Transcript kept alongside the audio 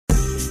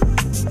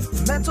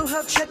Mental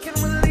health check-in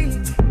with Lee.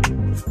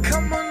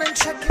 Come on and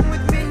check in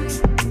with me.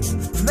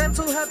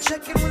 Mental health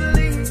check-in with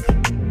Lee.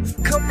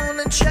 Come on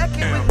and check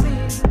in with me.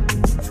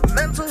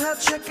 Mental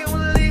health check-in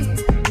with Lee.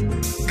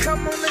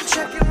 Come on and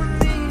check in with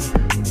me.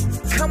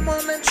 Come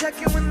on and check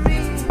in with me.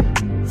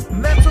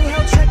 Mental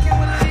health check-in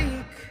with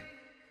Lee.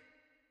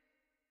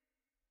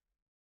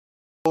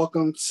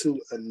 Welcome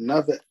to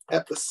another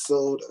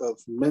episode of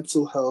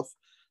Mental Health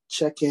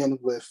Check-In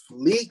with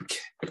Leak.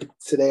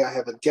 Today I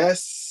have a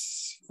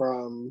guest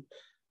from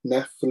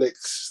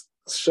Netflix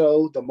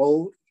show The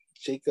Mode,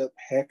 Jacob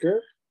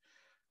Hacker.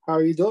 How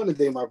are you doing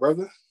today, my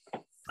brother?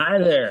 Hi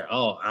there.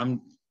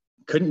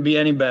 Couldn't be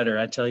any better.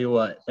 I tell you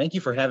what. Thank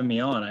you for having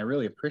me on. I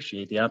really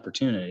appreciate the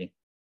opportunity.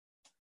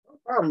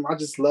 I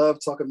just love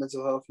talking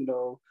mental health,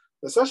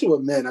 especially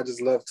with men. I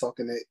just love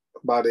talking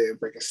about it and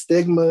breaking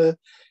stigma.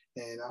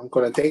 And I'm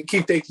going to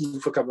thank you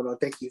for coming on.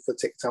 Thank you for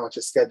taking time out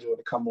your schedule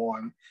to come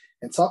on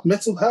and talk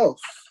mental health.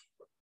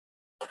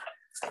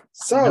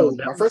 So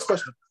my first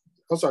question.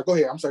 I'm sorry, go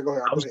ahead.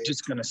 I was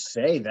just going to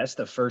say, that's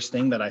the first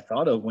thing that I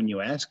thought of when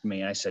you asked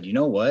me. I said, you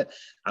know what?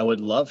 I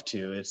would love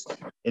to. It's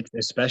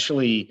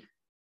especially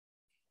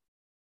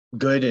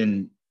good,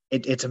 and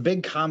it's a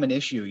big common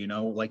issue,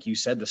 like you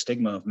said, the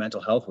stigma of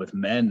mental health with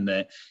men,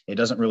 that it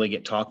doesn't really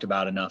get talked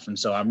about enough. And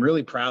so I'm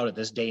really proud at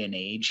this day and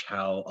age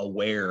how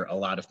aware a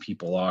lot of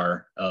people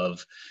are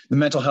of the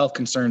mental health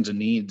concerns and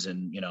needs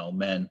and,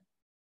 men.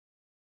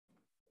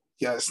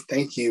 Yes,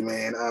 thank you,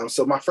 man.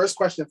 So my first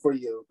question for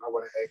you, I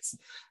want to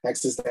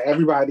ask this to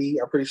everybody.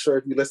 I'm pretty sure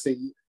if you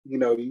listen,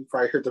 you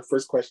probably heard the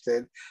first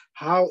question.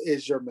 How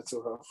is your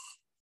mental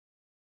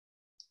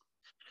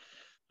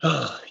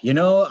health?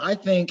 I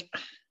think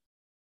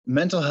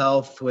mental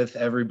health with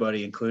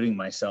everybody, including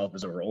myself,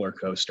 is a roller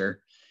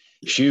coaster.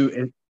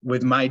 Shoot,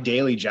 with my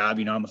daily job,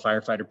 I'm a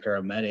firefighter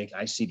paramedic.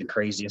 I see the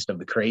craziest of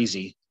the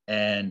crazy.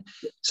 And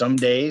some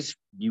days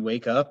you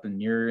wake up and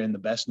you're in the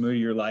best mood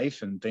of your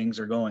life and things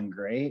are going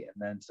great. And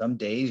then some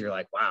days you're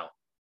like, wow,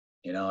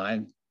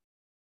 I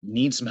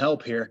need some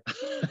help here.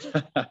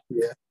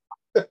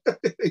 Yeah.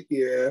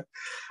 Yeah.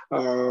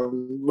 I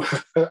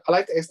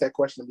like to ask that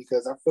question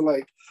because I feel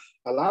like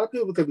a lot of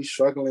people could be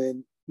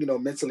struggling,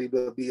 mentally,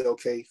 but be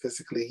okay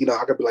physically.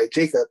 I could be like,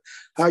 Jacob,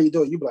 how you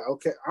doing? You be like,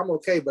 okay, I'm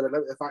okay. But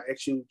if I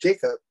ask you,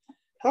 Jacob,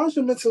 how's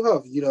your mental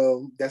health?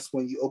 That's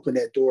when you open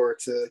that door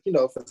to,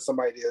 for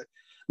somebody to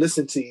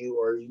listen to you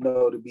or,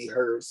 to be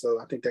heard. So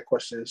I think that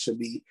question should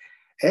be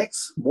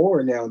asked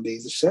more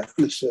nowadays. It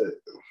definitely should.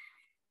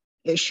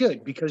 It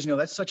should, because,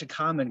 that's such a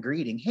common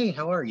greeting. Hey,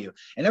 how are you?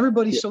 And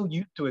everybody's so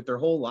used to it their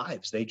whole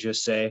lives. They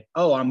just say,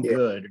 oh, I'm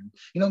good.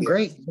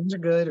 Great, things are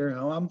good. Or,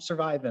 oh, I'm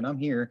surviving. I'm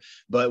here.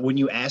 But when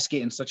you ask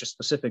it in such a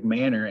specific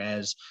manner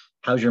as,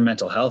 how's your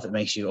mental health? It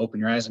makes you open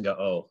your eyes and go,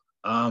 oh,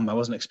 I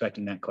wasn't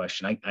expecting that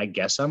question. I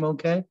guess I'm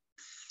okay.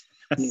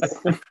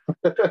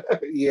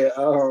 Yeah.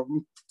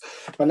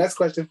 My next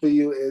question for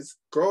you is,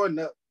 growing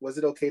up, was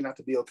it okay not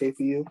to be okay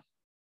for you?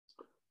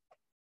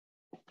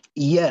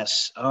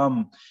 Yes.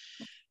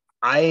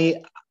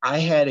 I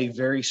had a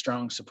very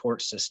strong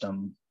support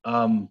system.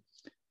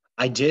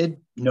 I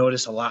did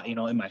notice a lot,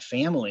 in my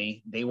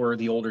family, they were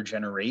the older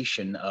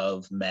generation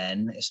of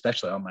men,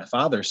 especially on my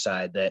father's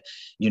side, that,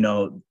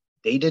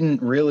 they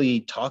didn't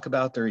really talk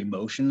about their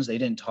emotions. They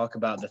didn't talk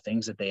about the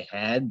things that they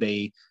had.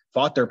 They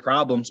fought their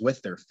problems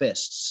with their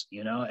fists,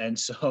 and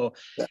so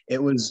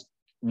it was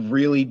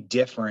really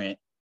different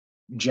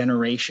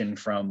generation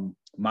from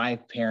my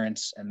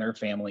parents and their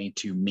family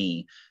to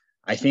me.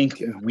 I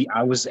think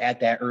I was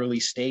at that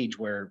early stage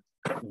where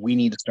we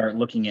need to start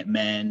looking at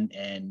men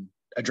and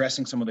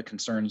addressing some of the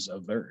concerns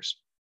of theirs.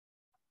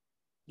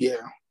 Yeah.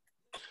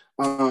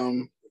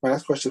 My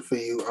next question for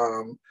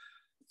you.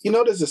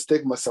 There's a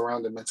stigma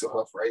surrounding mental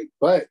health, right?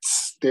 But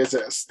there's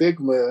a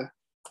stigma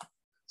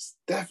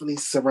definitely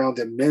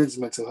surrounding men's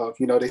mental health.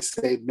 They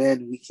say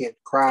men, we can't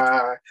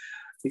cry,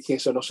 we can't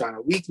show no sign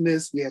of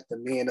weakness, we have to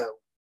man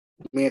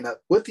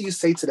up. What do you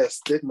say to that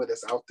stigma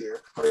that's out there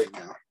right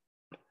now?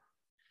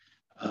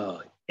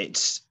 Oh,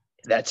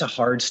 that's a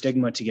hard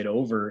stigma to get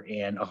over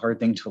and a hard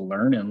thing to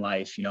learn in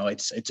life.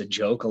 It's a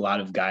joke a lot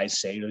of guys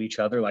say to each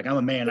other, like, I'm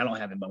a man, I don't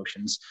have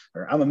emotions,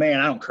 or I'm a man,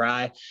 I don't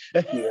cry.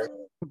 Yeah.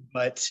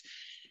 But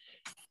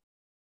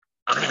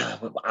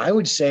I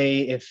would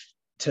say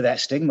to that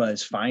stigma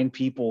is find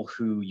people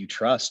who you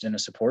trust in a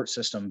support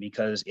system,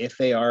 because if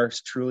they are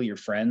truly your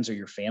friends or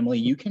your family,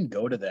 you can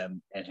go to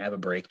them and have a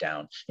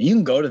breakdown. And you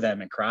can go to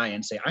them and cry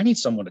and say, I need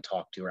someone to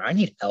talk to, or I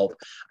need help.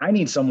 I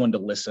need someone to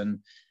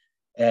listen.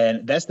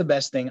 And that's the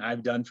best thing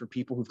I've done for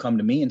people who've come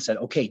to me and said,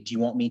 okay, do you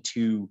want me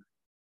to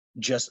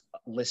just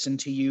listen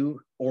to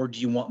you, or do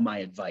you want my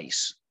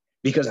advice?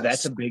 Because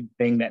that's a big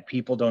thing that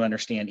people don't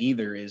understand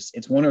either, is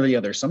it's one or the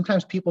other.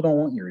 Sometimes people don't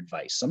want your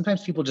advice.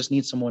 Sometimes people just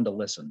need someone to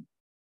listen.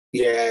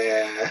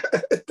 Yeah,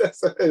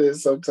 that's what it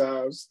is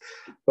sometimes.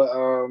 But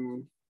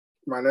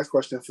my next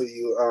question for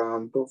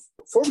you.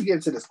 Before we get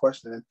into this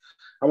question,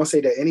 I want to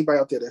say that anybody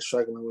out there that's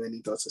struggling with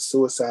any thoughts of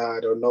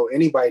suicide or know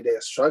anybody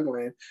that's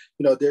struggling,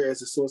 there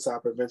is a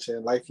suicide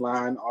prevention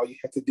lifeline. All you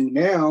have to do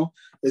now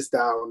is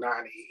dial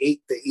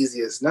 988, the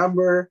easiest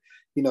number.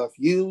 If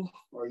you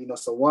or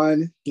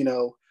someone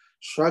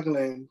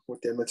struggling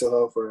with their mental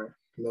health or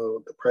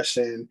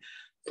depression,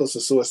 close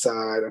to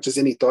suicide, or just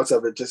any thoughts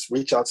of it, just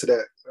reach out to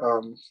that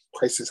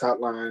crisis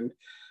hotline.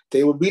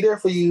 They will be there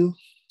for you.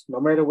 No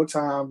matter what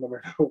time, no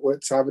matter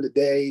what time of the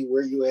day,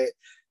 where you at,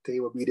 they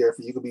will be there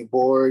for you. You could be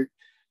bored, you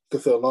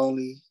could feel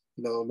lonely,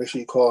 make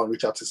sure you call and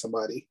reach out to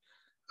somebody.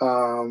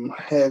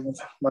 My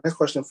next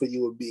question for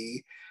you would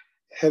be,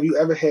 have you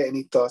ever had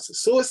any thoughts of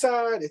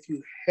suicide? If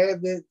you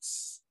haven't,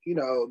 do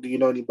you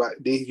know anybody,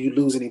 did you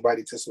lose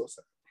anybody to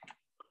suicide?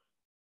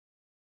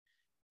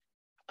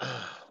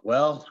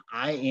 Well,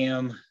 I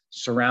am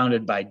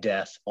surrounded by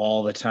death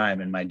all the time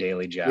in my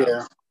daily job.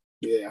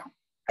 Yeah.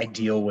 I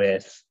deal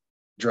with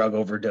drug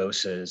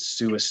overdoses,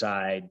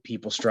 suicide,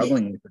 people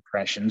struggling with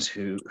depressions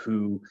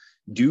who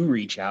do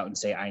reach out and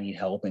say, I need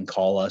help and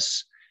call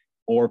us,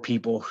 or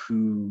people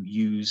who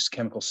use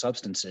chemical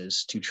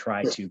substances to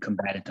try to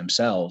combat it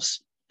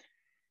themselves.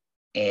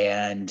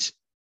 And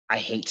I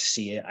hate to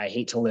see it. I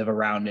hate to live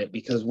around it,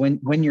 because when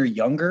you're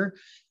younger,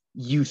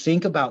 you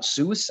think about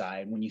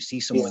suicide when you see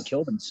someone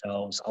kill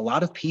themselves. A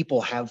lot of people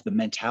have the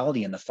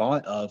mentality and the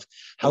thought of,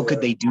 how could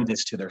they do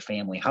this to their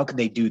family? How could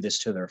they do this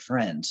to their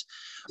friends?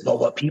 But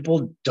what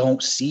people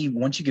don't see,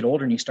 once you get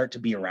older and you start to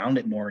be around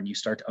it more and you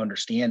start to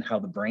understand how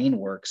the brain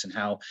works and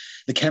how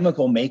the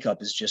chemical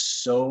makeup is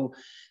just so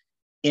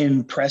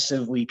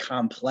impressively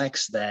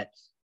complex, that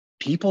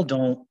people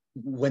don't,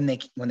 when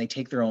they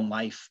take their own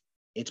life,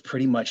 it's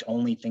pretty much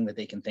only thing that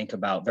they can think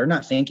about. They're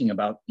not thinking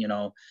about,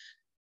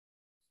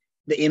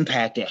 the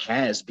impact it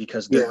has,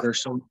 because they're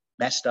so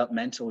messed up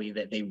mentally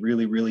that they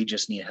really, really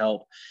just need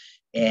help.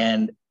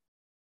 And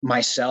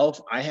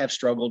myself, I have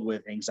struggled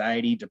with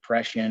anxiety,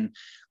 depression.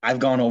 I've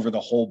gone over the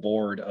whole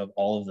board of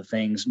all of the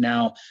things.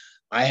 Now,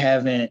 I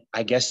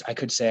guess I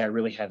could say I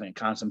really haven't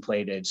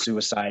contemplated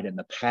suicide in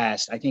the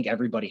past. I think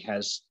everybody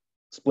has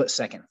split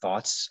second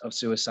thoughts of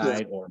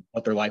suicide or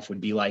what their life would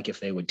be like if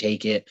they would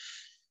take it.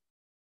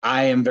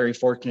 I am very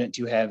fortunate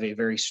to have a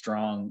very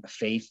strong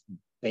faith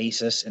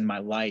basis in my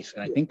life,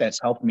 and I think that's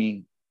helped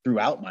me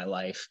throughout my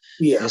life.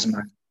 Is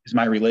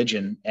my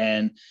religion,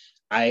 and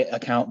I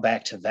account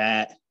back to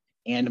that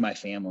and my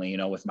family,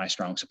 with my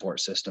strong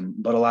support system.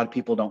 But a lot of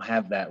people don't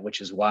have that,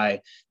 which is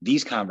why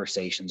these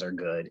conversations are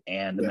good,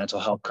 and the mental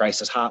health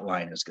crisis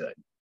hotline is good.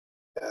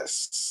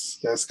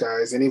 Yes,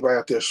 guys. Anybody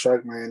out there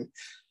struggling?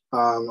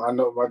 I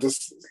know about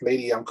this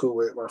lady I'm cool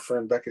with, my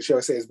friend Becca. She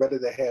always say it's better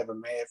to have a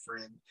mad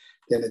friend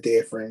than a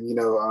dead friend.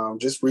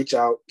 Just reach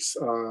out.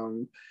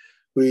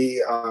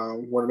 We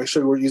want to make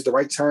sure we use the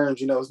right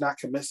terms. It's not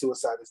commit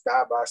suicide, it's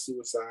die by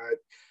suicide.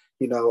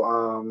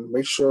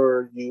 Make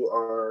sure you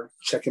are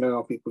checking in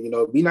on people.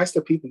 Be nice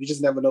to people. You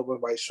just never know what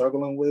everybody's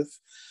struggling with.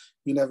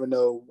 You never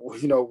know,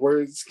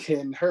 words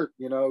can hurt.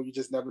 You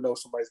just never know what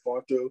somebody's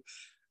going through.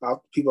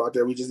 People out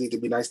there, we just need to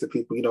be nice to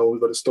people. We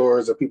go to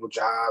stores or people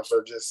jobs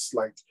or just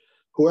like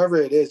whoever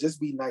it is, just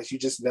be nice. You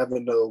just never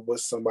know what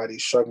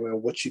somebody's struggling,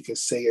 what you can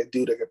say and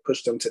do that can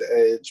push them to the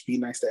edge. Be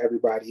nice to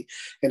everybody.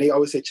 And they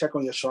always say, check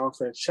on your strong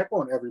friends. Check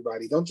on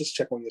everybody. Don't just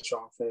check on your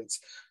strong friends.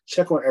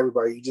 Check on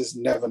everybody. You just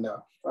never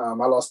know. I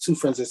lost 2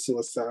 friends to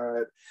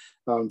suicide.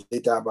 They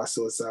died by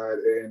suicide,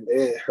 and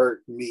it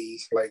hurt me.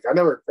 Like I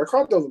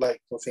called those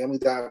like when family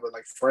died, but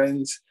like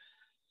friends.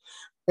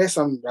 I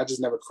just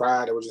never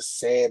cried. I was just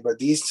sad. But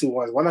these 2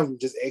 ones, one of them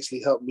just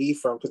actually helped me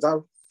because I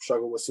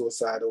struggled with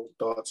suicidal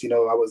thoughts. I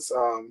was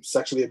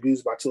sexually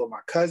abused by 2 of my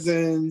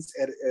cousins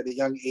at a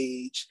young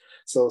age.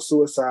 So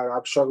suicide,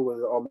 I've struggled with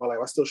it all my life.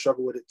 I still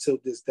struggle with it till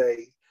this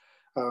day.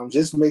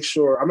 Just make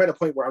sure, I'm at a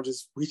point where I'm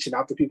just reaching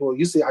out to people.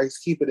 Usually I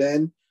just keep it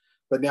in,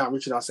 but now I'm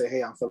reaching out and say,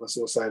 hey, I'm feeling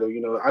suicidal.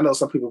 I know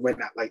some people might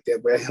not like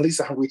that, but at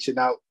least I'm reaching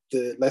out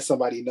to let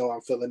somebody know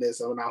I'm feeling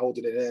this. I'm not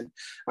holding it in.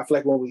 I feel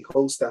like when we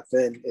hold stuff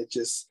in, it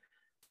just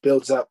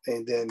builds up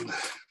and then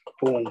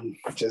boom,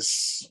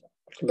 just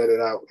let it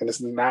out, and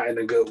it's not in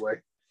a good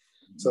way.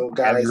 So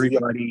guys,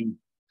 everybody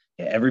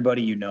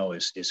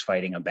is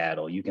fighting a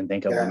battle. You can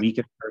think of the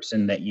weakest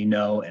person that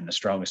and the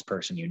strongest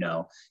person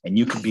and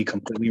you could be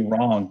completely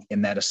wrong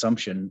in that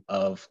assumption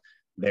of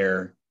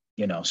their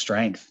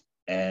strength,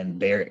 and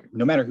they're,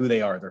 no matter who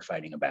they are, they're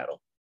fighting a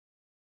battle.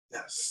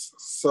 Yes.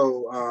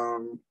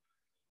 So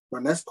my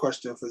next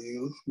question for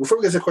you, before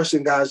we get to the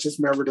question, guys, just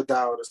remember to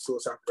dial the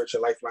Suicide Prevention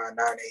Lifeline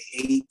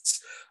 988,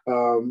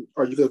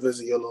 or you can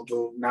visit your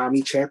local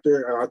NAMI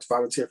chapter. I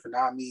volunteer for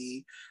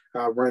NAMI,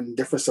 run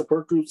different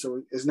support groups.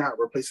 So it's not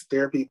replacing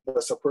therapy,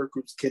 but support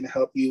groups can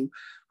help you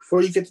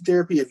before you get to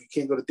therapy. If you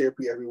can't go to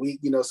therapy every week,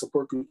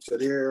 support groups are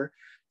there.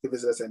 You can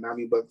visit us at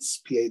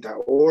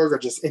NAMIBucksPA.org or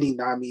just any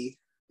NAMI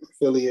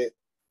affiliate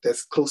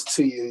that's close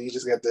to you. You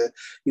just got to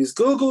use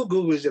Google.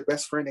 Google is your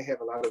best friend. They have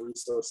a lot of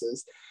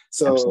resources.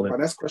 So Absolutely. my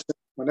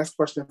next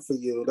question for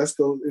you, let's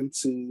go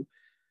into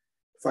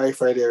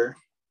firefighter,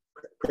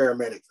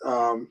 paramedic.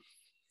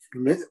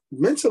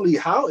 Mentally,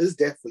 how is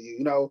that for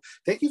you?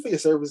 Thank you for your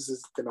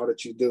services and all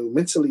that you do.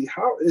 Mentally,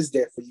 how is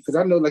that for you? Because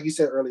I know, like you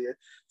said earlier,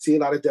 see a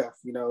lot of death.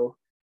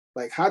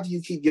 Like, how do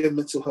you keep your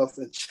mental health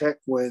in check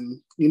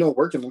when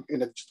working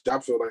in a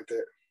job field like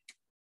that?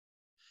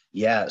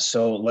 Yeah,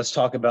 so let's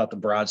talk about the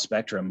broad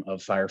spectrum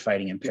of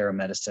firefighting and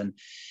paramedicine.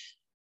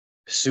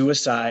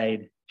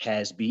 Suicide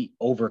has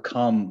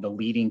overcome the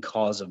leading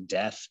cause of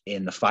death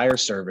in the fire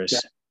service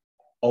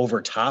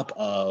over top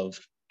of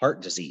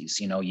heart disease.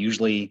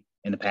 Usually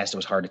in the past it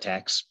was heart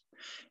attacks,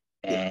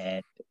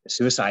 and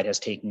suicide has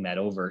taken that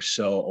over.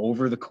 So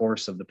over the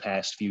course of the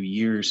past few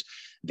years,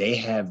 they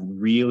have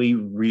really,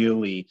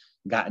 really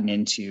gotten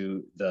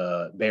into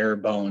the bare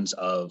bones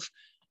of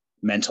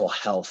mental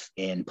health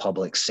in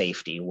public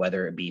safety,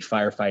 whether it be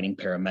firefighting,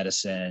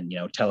 paramedicine,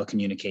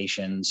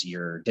 telecommunications,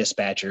 your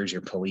dispatchers,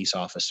 your police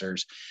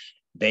officers.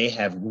 They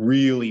have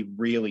really,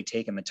 really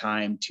taken the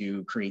time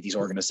to create these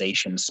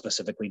organizations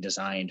specifically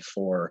designed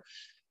for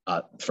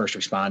first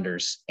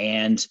responders.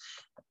 And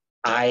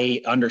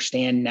I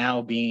understand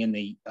now, being in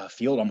the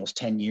field almost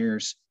 10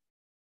 years,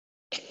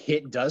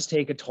 it does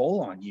take a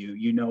toll on you.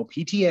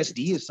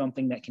 PTSD is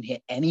something that can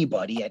hit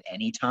anybody at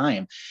any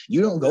time.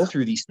 You don't go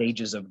through these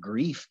stages of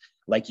grief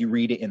like you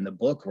read it in the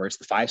book, where it's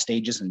the 5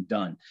 stages and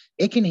done.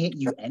 It can hit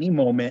you any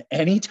moment,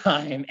 any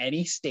time,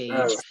 any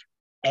stage.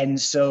 And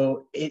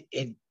so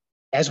it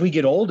as we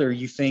get older,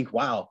 you think,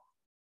 wow,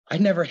 I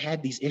never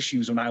had these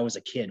issues when I was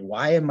a kid.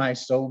 Why am I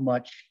so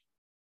much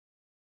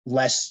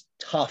less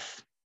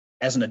tough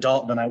as an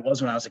adult than I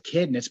was when I was a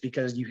kid? And it's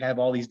because you have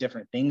all these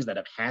different things that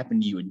have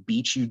happened to you and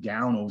beat you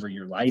down over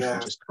your life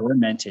and just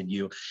tormented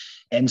you.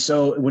 And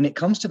so when it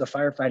comes to the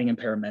firefighting and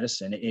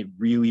paramedicine, it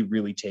really,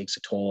 really takes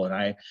a toll.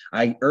 And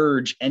I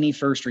urge any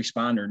first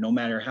responder, no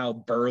matter how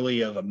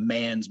burly of a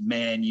man's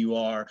man you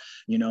are,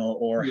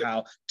 or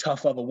how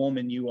tough of a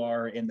woman you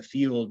are in the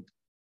field,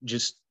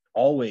 just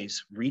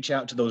always reach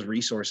out to those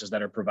resources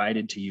that are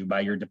provided to you by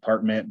your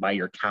department, by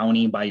your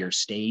county, by your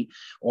state,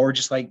 or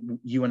just like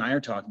you and I are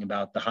talking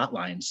about, the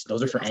hotlines.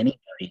 Those are for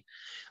anybody.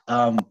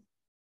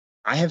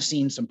 I have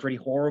seen some pretty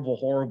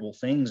horrible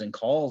things and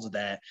calls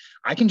that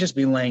I can just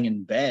be laying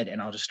in bed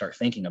and I'll just start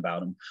thinking about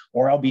them,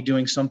 or I'll be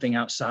doing something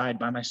outside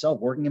by myself,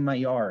 working in my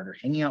yard or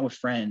hanging out with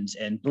friends,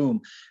 and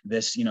boom,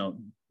 this,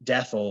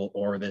 death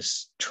or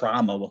this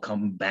trauma will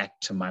come back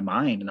to my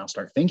mind and I'll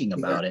start thinking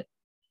about it.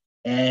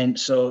 And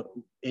so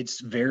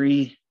it's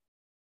very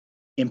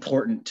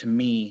important to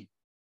me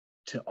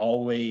to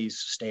always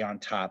stay on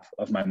top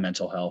of my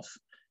mental health,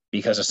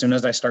 because as soon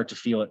as I start to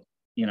feel it,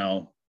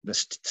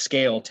 the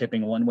scale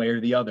tipping one way or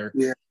the other,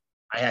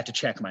 I have to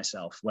check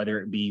myself, whether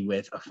it be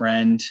with a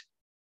friend,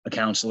 a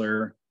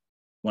counselor,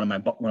 one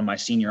of my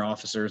senior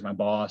officers, my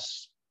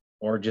boss,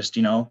 or just,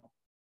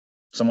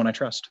 someone I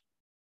trust.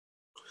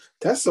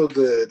 That's so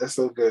good. That's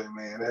so good,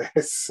 man.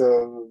 That's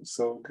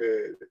so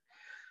good.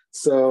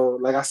 So,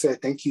 like I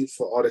said, thank you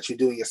for all that you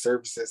do in your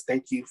services.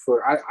 Thank you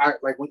for, I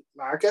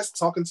guess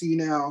talking to you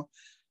now,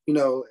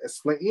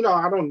 explain,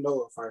 I don't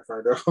know a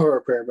firefighter or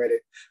a paramedic,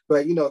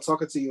 but,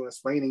 talking to you and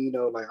explaining,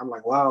 like, I'm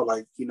like, wow,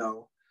 like,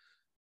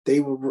 they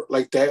were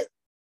like that.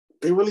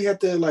 They really had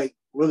to like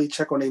really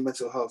check on their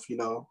mental health,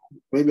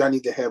 maybe I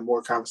need to have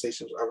more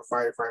conversations with other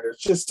firefighters,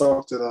 just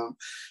talk to them,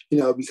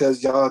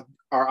 because y'all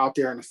are out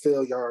there in the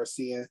field, y'all are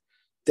seeing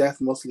death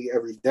mostly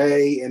every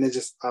day. And it's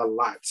just a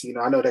lot,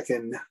 I know that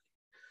can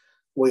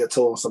weigh a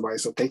toll on somebody.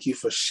 So thank you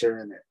for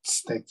sharing it.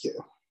 Thank you.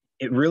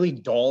 It really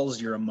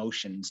dulls your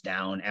emotions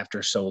down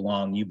after so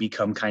long. You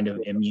become kind of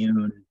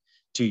immune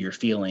to your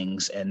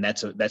feelings. And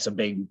that's a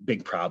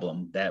big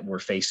problem that we're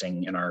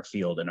facing in our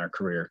field, in our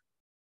career.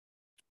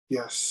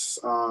 Yes.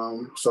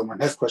 So my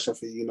next question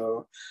for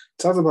you,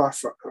 talk about,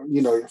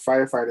 your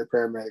firefighter,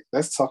 paramedic.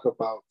 Let's talk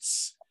about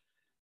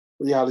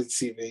reality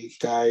TV,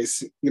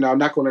 guys. I'm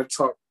not going to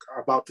talk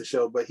about the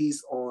show, but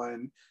he's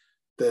on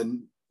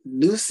the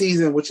new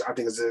season, which I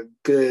think is a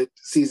good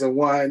season.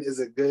 1 is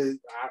a good.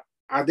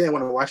 I didn't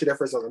want to watch it at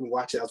first. I was like, let me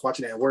watch it. I was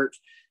watching it at work.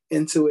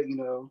 Into it,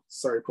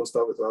 sorry, post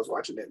office. I was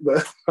watching it,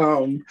 but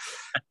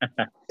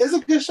it's a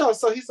good show.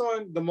 So he's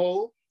on The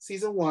Mole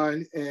season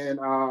 1, and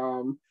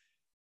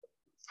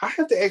I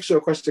have to ask you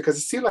a question because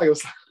it seemed like it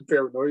was like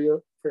paranoia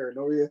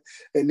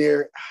in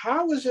there.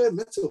 How was your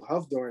mental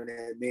health during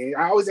that, man?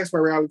 I always ask my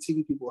reality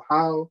TV people,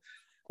 how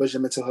was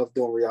your mental health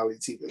during reality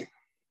TV?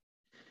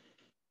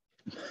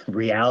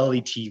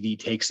 Reality TV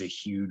takes a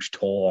huge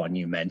toll on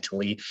you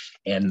mentally,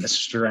 and the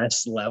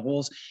stress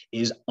levels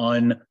is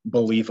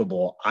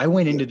unbelievable. I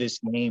went into this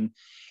game,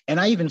 and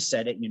I even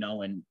said it,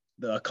 in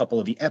a couple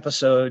of the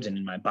episodes and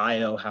in my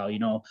bio, how,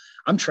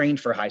 I'm trained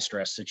for high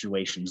stress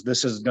situations.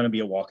 This is going to be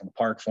a walk in the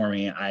park for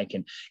me.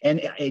 And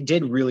it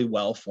did really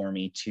well for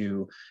me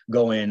to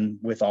go in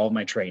with all of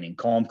my training,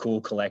 calm,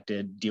 cool,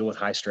 collected, deal with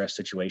high stress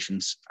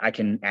situations. I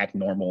can act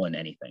normal in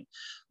anything,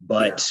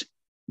 but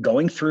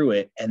going through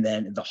it. And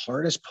then the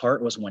hardest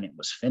part was when it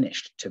was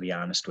finished, to be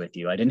honest with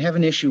you. I didn't have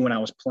an issue when I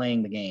was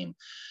playing the game,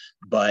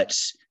 but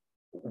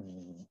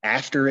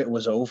after it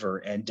was over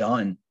and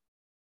done,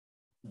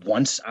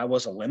 once I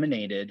was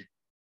eliminated,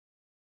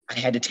 I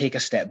had to take a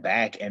step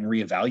back and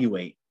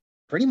reevaluate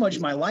pretty much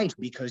my life,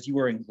 because you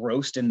were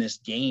engrossed in this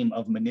game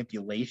of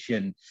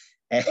manipulation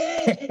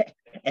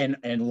and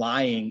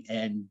lying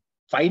and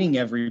fighting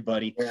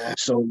everybody. Yeah.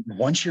 So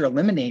once you're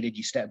eliminated,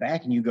 you step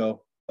back and you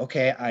go,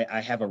 okay,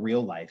 I have a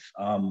real life.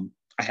 I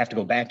have to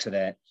go back to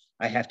that.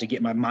 I have to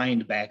get my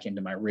mind back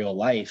into my real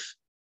life.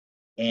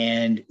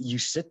 And you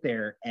sit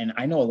there, and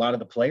I know a lot of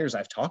the players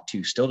I've talked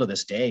to still to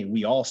this day,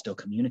 we all still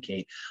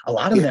communicate. A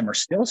lot of them are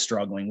still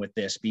struggling with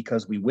this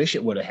because we wish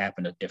it would have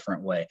happened a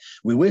different way.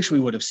 We wish we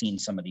would have seen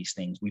some of these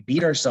things. We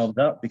beat ourselves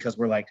up because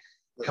we're like,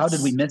 how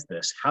did we miss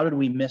this? How did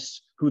we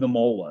miss who the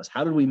mole was?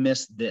 How did we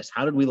miss this?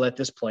 How did we let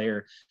this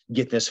player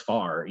get this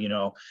far? You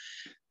know,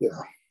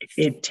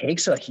 it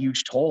takes a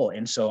huge toll.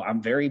 And so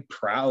I'm very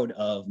proud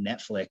of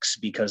Netflix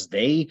because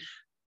they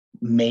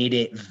made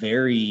it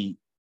very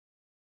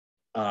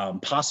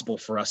possible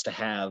for us to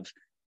have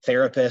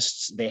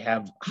therapists. They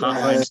have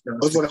hotlines. I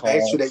was going to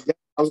ask you that. Yeah,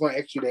 I was going to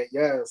ask you that.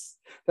 Yes,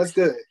 that's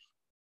good.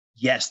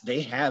 Yes,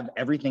 they have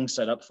everything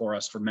set up for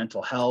us for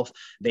mental health.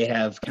 They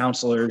have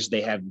counselors. They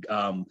have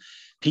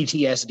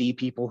PTSD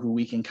people who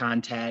we can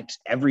contact.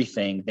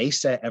 Everything. They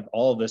set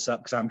all of this up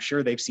because I'm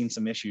sure they've seen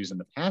some issues in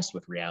the past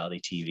with reality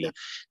TV. Yeah.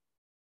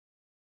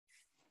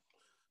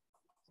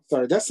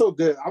 Sorry, that's so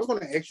good. I was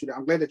going to ask you that.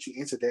 I'm glad that you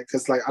answered that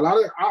because, like, I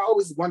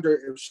always wonder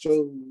if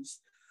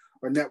shows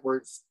or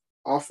networks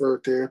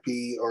offer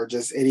therapy or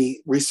just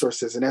any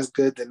resources, and that's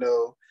good to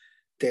know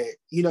that,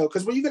 you know,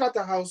 because when you get out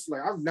the house,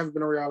 like I've never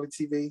been on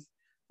reality TV,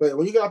 but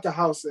when you get out the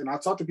house, and I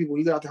talk to people, when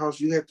you get out the house,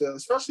 you have to,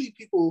 especially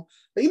people,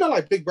 you know,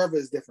 like Big Brother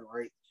is different,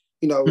 right?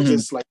 You know, it's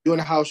just like you in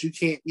the house, you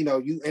can't, you know,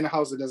 you in the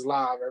house and it's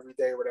live every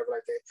day or whatever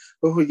like that.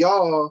 But for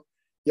y'all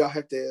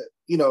have to,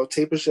 you know,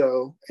 tape a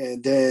show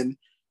and then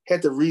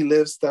had to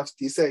relive stuff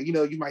you said. You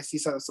know, you might see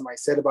something somebody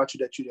said about you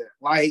that you didn't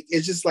like.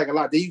 It's just like a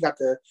lot. Then you got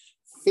the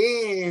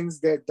fans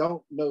that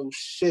don't know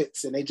shit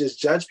and they just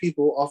judge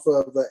people off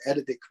of the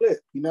edited clip.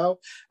 You know,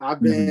 I've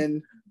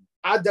done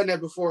that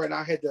before, and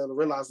I had to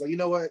realize, like, you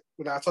know what?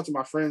 When I talked to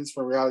my friends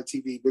from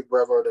reality TV, Big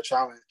Brother or The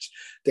Challenge,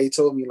 they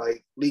told me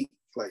like, Lee,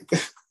 like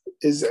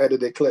it's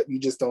edited clip. You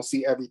just don't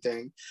see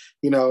everything,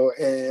 you know.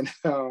 And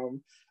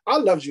I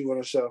loved you on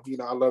the show. You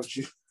know, I loved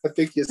you. I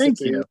think your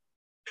sense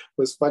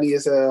was funny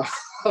as hell.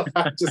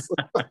 I just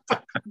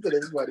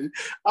it's funny.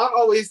 I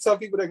always tell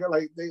people that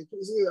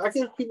I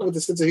give people with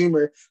a sense of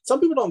humor. Some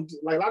people don't,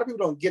 like, a lot of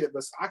people don't get it,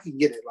 but I can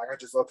get it. Like, I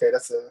just, okay,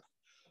 that's a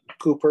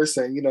cool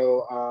person, you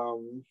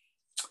know.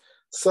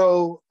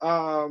 So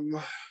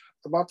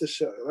about the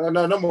show,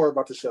 no more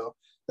about the show.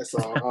 That's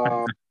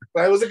all.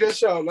 But it was a good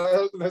show.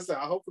 That's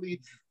all.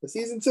 Hopefully the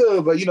season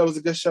 2, but you know, it was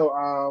a good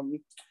show.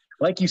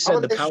 Like you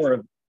said,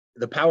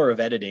 the power of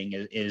editing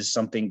is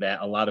something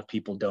that a lot of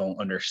people don't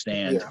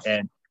understand.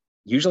 And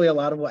usually a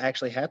lot of what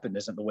actually happened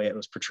isn't the way it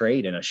was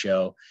portrayed in a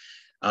show.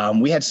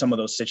 We had some of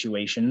those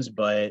situations,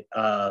 but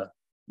the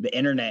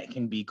internet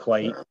can be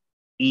quite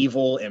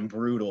evil and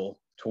brutal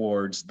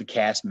towards the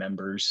cast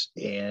members.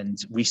 And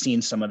we've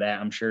seen some of that.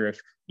 I'm sure if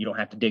you don't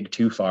have to dig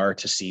too far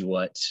to see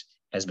what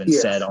has been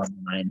said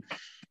online.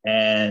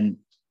 And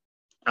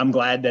I'm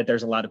glad that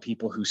there's a lot of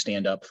people who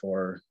stand up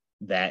for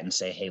that and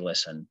say, hey,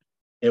 listen,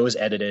 it was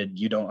edited.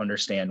 You don't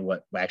understand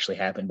what actually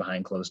happened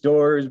behind closed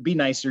doors. Be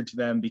nicer to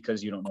them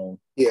because you don't know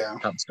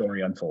how the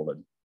story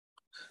unfolded.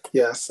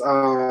 Yes.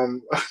 I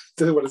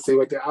didn't want to say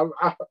what that.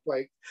 I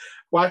like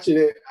watching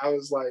it. I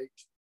was like,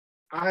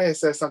 I had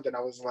said something.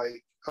 I was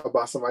like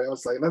about somebody. I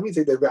was like, let me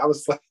take that back. I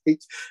was like,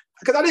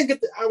 because I didn't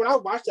get when I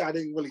watched it, I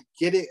didn't really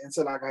get it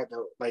until like I had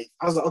to, like,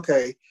 I was like,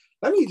 okay,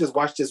 let me just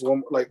watch this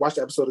one, like watch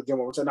the episode again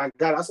one more time. And I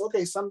got it. I said,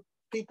 okay, some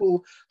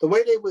people, the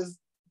way they was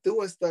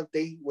doing stuff,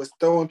 they was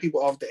throwing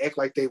people off to act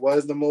like they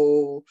was the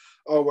mole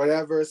or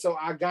whatever. So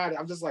I got it.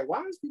 I'm just like,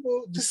 why is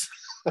people just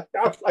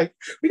I'm like,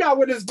 we got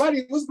with this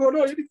money. What's going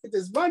on? You need to get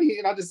this money.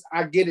 And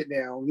I get it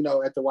now, you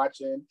know, after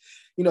watching,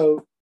 you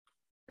know,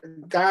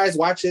 guys,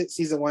 watch it.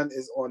 Season 1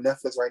 is on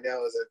Netflix right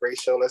now. It's a great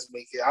show. Let's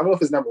make it. I don't know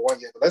if it's number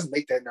 1 yet, but let's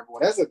make that number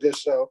 1. That's a good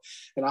show.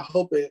 And I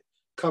hope it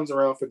comes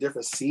around for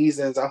different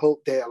seasons. I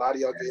hope that a lot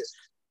of y'all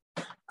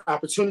get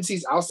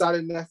opportunities outside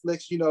of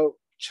Netflix, you know,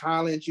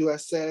 Challenge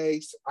USA,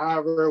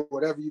 Survivor,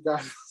 whatever you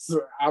guys.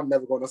 I'm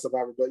never going to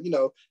Survivor, but you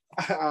know,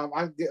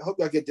 hope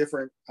y'all get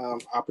different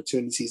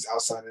opportunities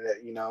outside of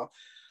that. You know,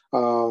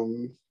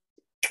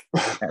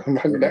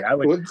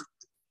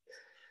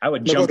 I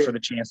would jump for the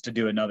chance to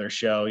do another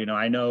show. You know,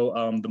 I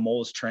know The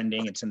Mole is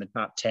trending. It's in the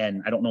top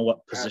 10. I don't know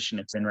what position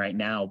it's in right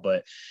now,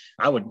 but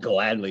I would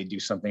gladly do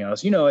something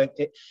else. You know,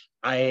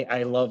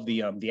 I love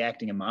the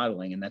acting and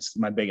modeling, and that's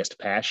my biggest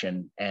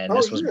passion. And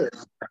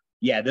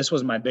this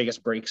was my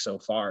biggest break so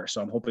far.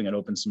 So I'm hoping it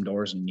opens some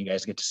doors and you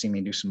guys get to see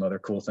me do some other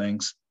cool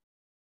things.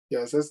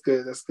 Yes, that's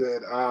good. That's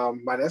good.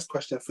 My next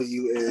question for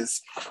you is,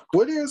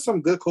 what are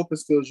some good coping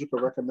skills you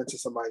could recommend to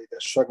somebody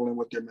that's struggling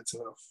with their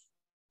mental health?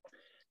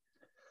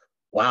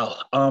 Wow.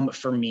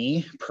 For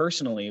me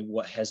personally,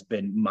 what has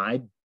been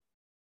my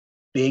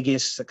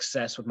biggest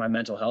success with my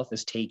mental health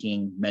is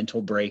taking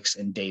mental breaks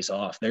and days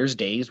off. There's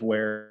days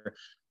where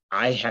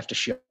I have to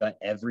shut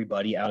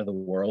everybody out of the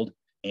world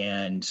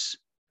and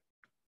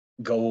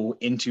go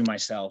into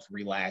myself,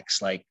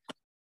 relax. Like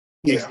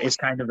Yeah. it's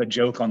kind of a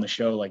joke on the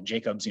show, like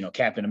Jacob's,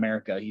 Captain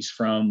America. He's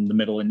from the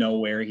middle of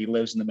nowhere. He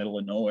lives in the middle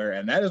of nowhere.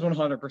 And that is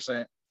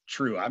 100%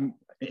 true. I'm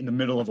in the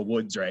middle of the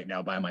woods right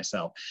now by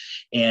myself.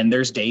 And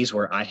there's days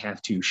where I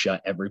have to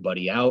shut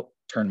everybody out,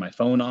 turn my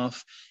phone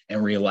off,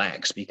 and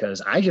relax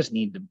because I just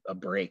need a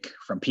break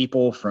from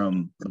people,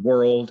 from the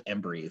world,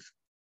 and breathe.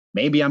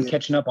 Maybe I'm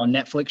catching up on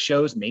Netflix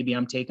shows. Maybe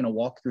I'm taking a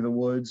walk through the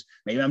woods.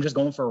 Maybe I'm just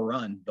going for a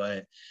run.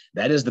 But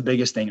that is the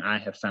biggest thing I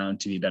have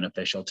found to be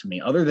beneficial to me,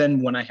 other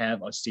than when I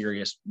have a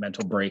serious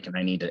mental break and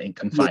I need to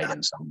confide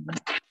in someone.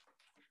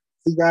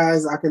 See,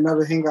 guys, I can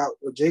never hang out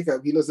with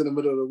Jacob. He lives in the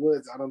middle of the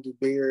woods. I don't do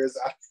bears.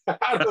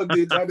 I don't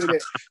do none of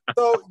that.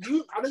 So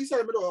I know you said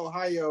in the middle of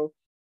Ohio.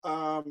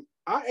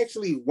 I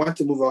actually want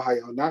to move to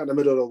Ohio, not in the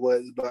middle of the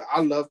woods, but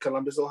I love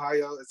Columbus,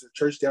 Ohio. It's a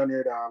church down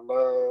there that I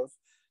love.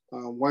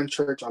 One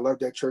church, I love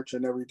that church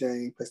and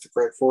everything. Pastor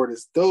Fred Ford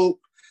is dope.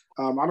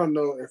 I don't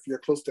know if you're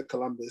close to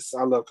Columbus.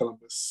 I love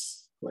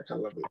Columbus. I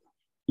love it.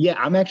 Yeah,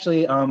 I'm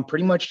actually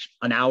pretty much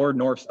an hour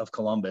north of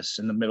Columbus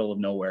in the middle of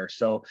nowhere.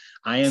 So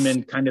I am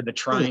in kind of the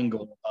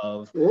triangle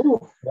of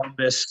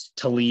Columbus,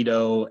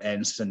 Toledo,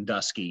 and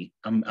Sandusky.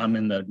 I'm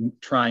in the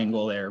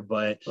triangle there,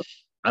 but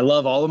I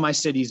love all of my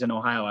cities in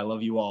Ohio. I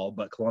love you all,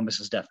 but Columbus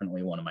is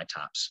definitely one of my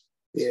tops.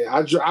 Yeah,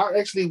 I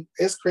actually,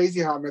 it's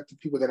crazy how I met the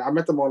people that I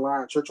met them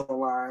online, church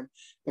online,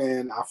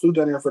 and I flew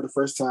down there for the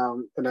first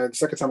time, and then the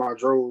second time I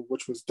drove,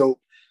 which was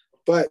dope.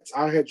 But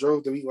I had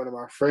drove to meet one of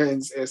my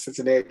friends in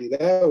Cincinnati.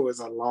 That was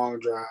a long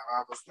drive.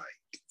 I was like,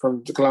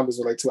 from Columbus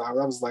was like 2 hours.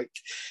 I was like,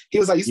 he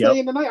was like, "You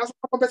staying the night?" I was like,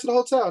 "I'm going back to the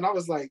hotel," and I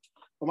was like,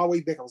 on my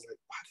way back, I was like,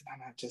 "Why did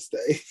I not just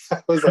stay?"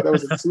 I was like, that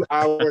was a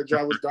 2-hour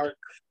drive. It was dark.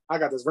 I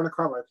got this rental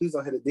car. I'm like, please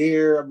don't hit a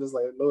deer. I'm just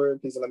like, Lord,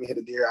 please don't let me hit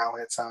a deer. I don't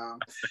have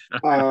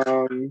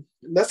time.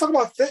 Let's talk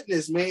about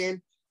fitness,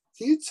 man.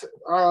 Can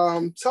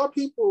you tell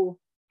people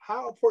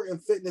how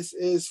important fitness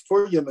is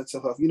for your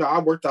mental health? I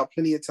worked out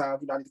plenty of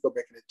times. I need to go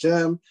back in the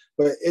gym,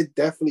 but it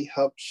definitely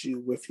helps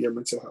you with your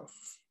mental health.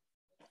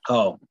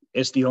 Oh,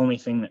 it's the only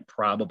thing that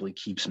probably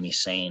keeps me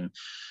sane.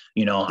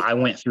 I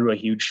went through a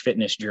huge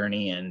fitness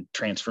journey and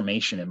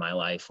transformation in my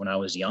life when I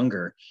was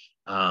younger.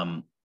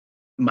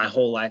 My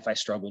whole life, I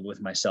struggled with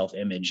my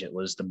self-image. It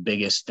was the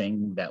biggest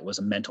thing that was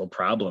a mental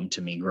problem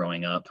to me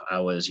growing up. I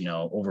was,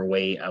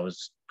 overweight. I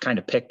was kind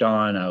of picked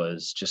on. I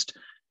was just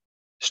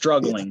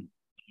struggling.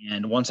 Yeah.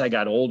 And once I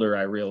got older,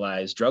 I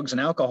realized drugs and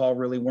alcohol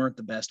really weren't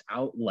the best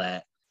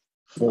outlet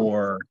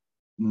for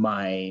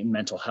my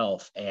mental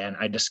health. And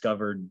I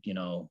discovered,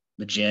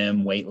 the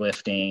gym,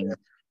 weightlifting,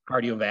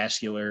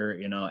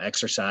 cardiovascular,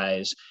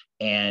 exercise.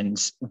 And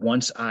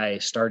once I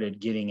started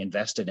getting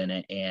invested in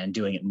it and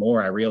doing it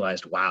more, I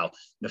realized, wow,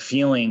 the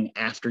feeling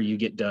after you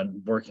get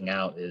done working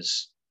out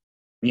is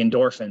the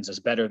endorphins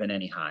is better than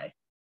any high.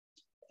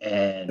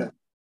 And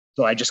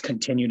so I just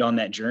continued on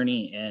that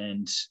journey,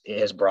 and it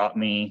has brought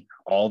me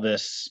all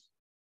this,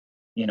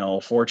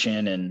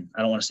 fortune, and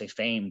I don't want to say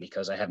fame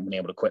because I haven't been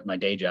able to quit my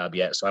day job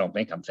yet. So I don't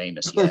think I'm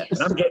famous yet,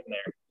 but I'm getting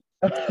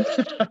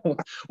there.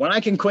 When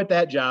I can quit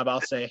that job, I'll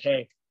say,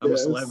 hey, I'm a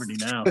celebrity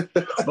now.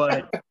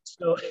 But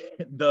so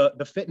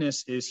the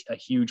fitness is a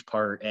huge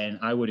part, and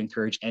I would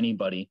encourage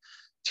anybody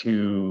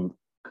to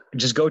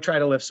just go try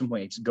to lift some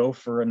weights, go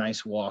for a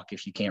nice walk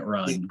if you can't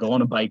run, go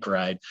on a bike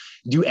ride,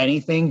 do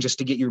anything just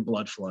to get your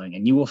blood flowing,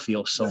 and you will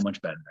feel so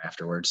much better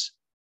afterwards.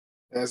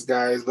 Yes,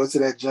 guys, go to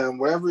that gym,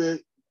 wherever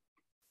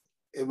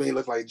it may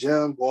look like,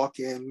 gym,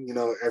 walking,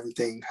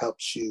 everything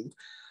helps you.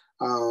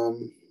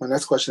 My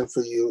next question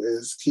for you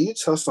is, can you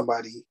tell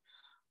somebody,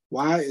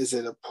 why is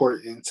it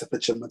important to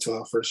put your mental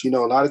health first? A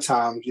lot of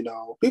times,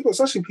 people,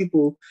 especially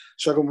people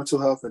struggle with mental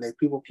health and they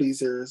people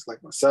pleasers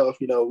like myself,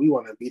 we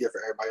want to be there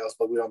for everybody else,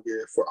 but we don't be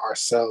there for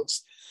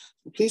ourselves.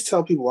 So please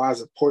tell people why it's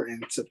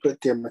important to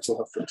put their mental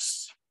health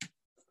first.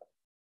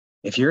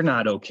 If you're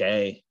not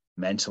okay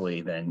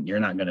mentally, then you're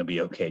not going to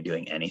be okay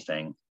doing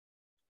anything.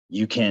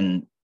 You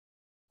can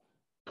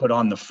put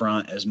on the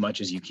front as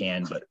much as you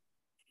can, but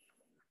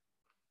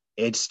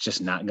it's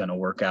just not going to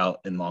work out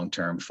in long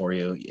term for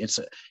you. It's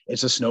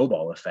a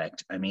snowball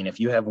effect. I mean,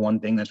 if you have one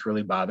thing that's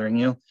really bothering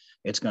you,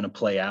 it's going to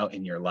play out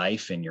in your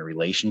life, in your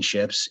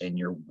relationships, in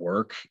your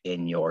work,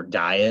 in your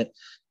diet,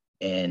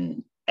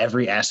 in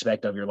every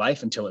aspect of your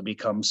life until it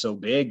becomes so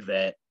big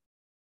that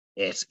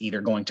it's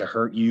either going to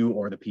hurt you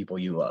or the people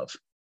you love.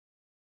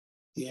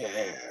 Yeah,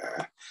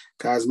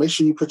 guys, make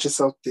sure you put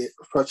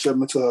your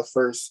mental health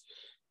first,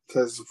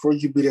 because before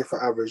you be there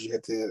for others, you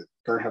have to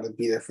learn how to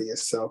be there for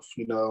yourself.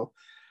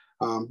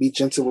 Be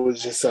gentle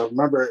with yourself.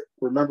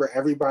 Remember,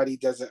 everybody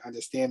doesn't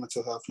understand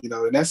mental health,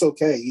 and that's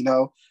okay.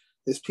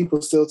 There's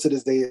people still to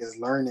this day is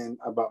learning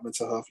about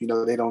mental health.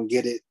 They don't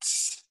get it,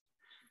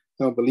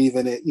 don't believe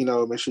in it.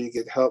 Make sure you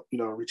get help.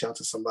 Reach out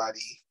to somebody.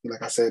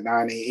 Like I said,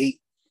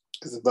 988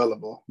 is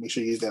available. Make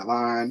sure you use that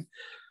line.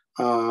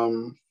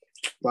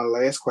 My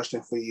last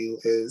question for you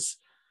is,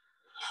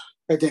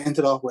 at the end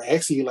of it, we're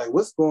asking you,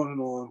 what's going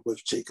on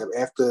with Jacob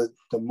after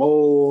the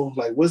mole?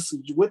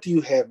 What do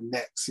you have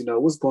next?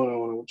 What's going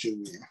on with you,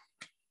 man?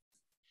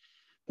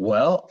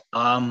 Well,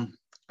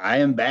 I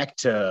am back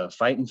to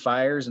fighting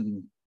fires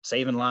and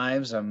saving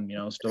lives. I'm,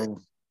 still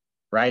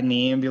riding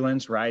the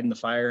ambulance, riding the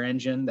fire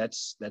engine.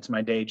 That's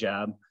my day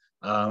job.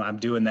 I'm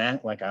doing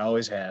that like I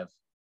always have.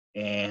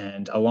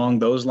 And along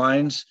those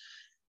lines,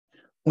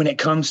 when it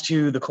comes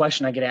to the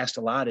question I get asked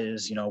a lot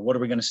is, what are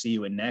we going to see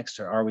you in next,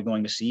 or are we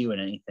going to see you in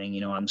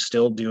anything? I'm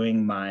still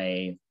doing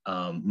my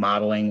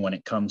modeling when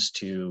it comes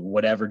to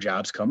whatever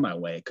jobs come my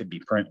way. It could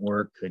be print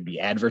work, could be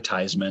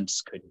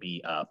advertisements, could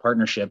be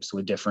partnerships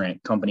with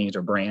different companies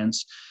or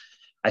brands.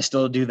 I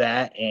still do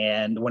that.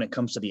 And when it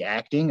comes to the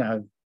acting,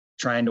 I'm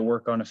trying to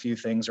work on a few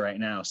things right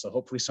now. So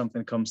hopefully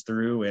something comes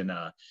through. And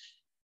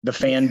the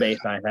fan base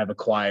I have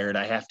acquired,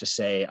 I have to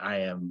say, I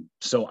am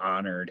so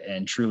honored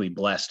and truly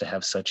blessed to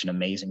have such an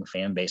amazing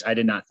fan base. I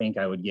did not think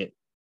I would get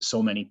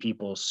so many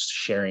people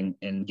sharing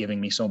and giving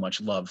me so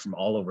much love from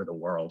all over the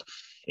world.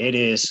 It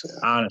is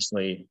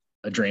honestly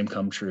a dream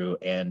come true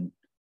and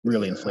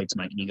really inflates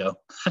my ego.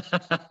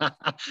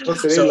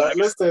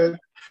 Listen,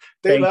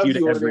 they thank love you to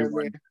you on there,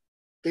 everyone. man.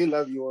 They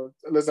love you on.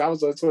 Listen, I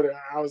was on Twitter.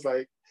 I was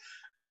like,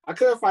 I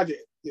couldn't find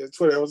your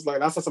Twitter. It was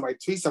like, I saw somebody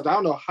tweet something. I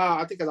don't know how.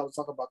 I think I was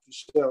talking about the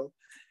show.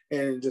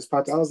 And it just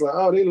popped out. I was like,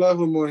 oh, they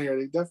love him on here.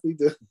 They definitely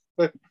do.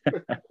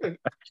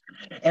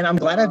 And I'm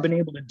glad I've been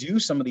able to do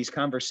some of these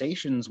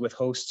conversations with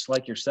hosts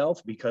like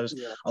yourself, because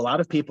a lot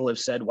of people have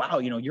said, wow,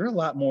 you're a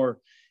lot more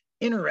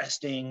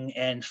interesting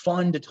and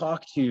fun to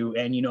talk to.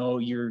 And,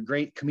 you're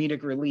great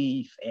comedic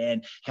relief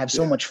and have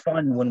so much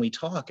fun when we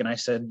talk. And I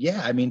said,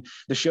 yeah, I mean,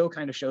 the show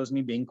kind of shows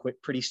me being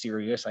pretty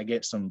serious. I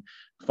get some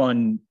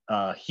fun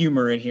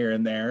humor in here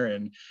and there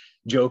and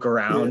joke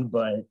around,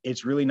 but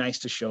it's really nice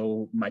to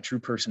show my true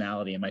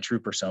personality and my true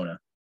persona.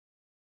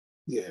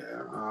 Yeah.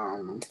 I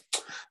want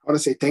to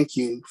say thank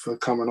you for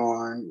coming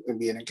on and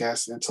being a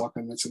guest and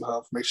talking mental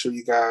health. Make sure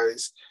you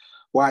guys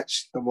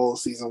watch The Mole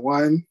Season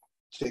 1.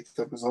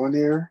 Jacob is on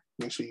there.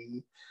 Make sure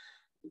you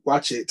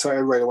watch it. Tell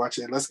everybody to watch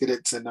it. Let's get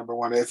it to number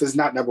one. If it's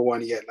not number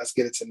one yet, let's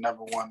get it to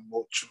number one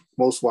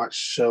most watched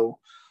show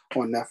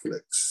on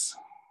Netflix.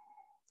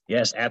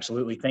 Yes,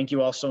 absolutely. Thank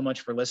you all so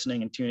much for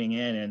listening and tuning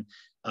in.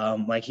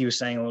 And like he was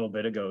saying a little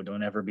bit ago,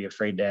 don't ever be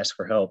afraid to ask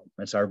for help.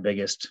 That's our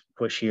biggest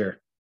push here.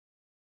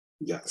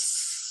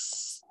 Yes.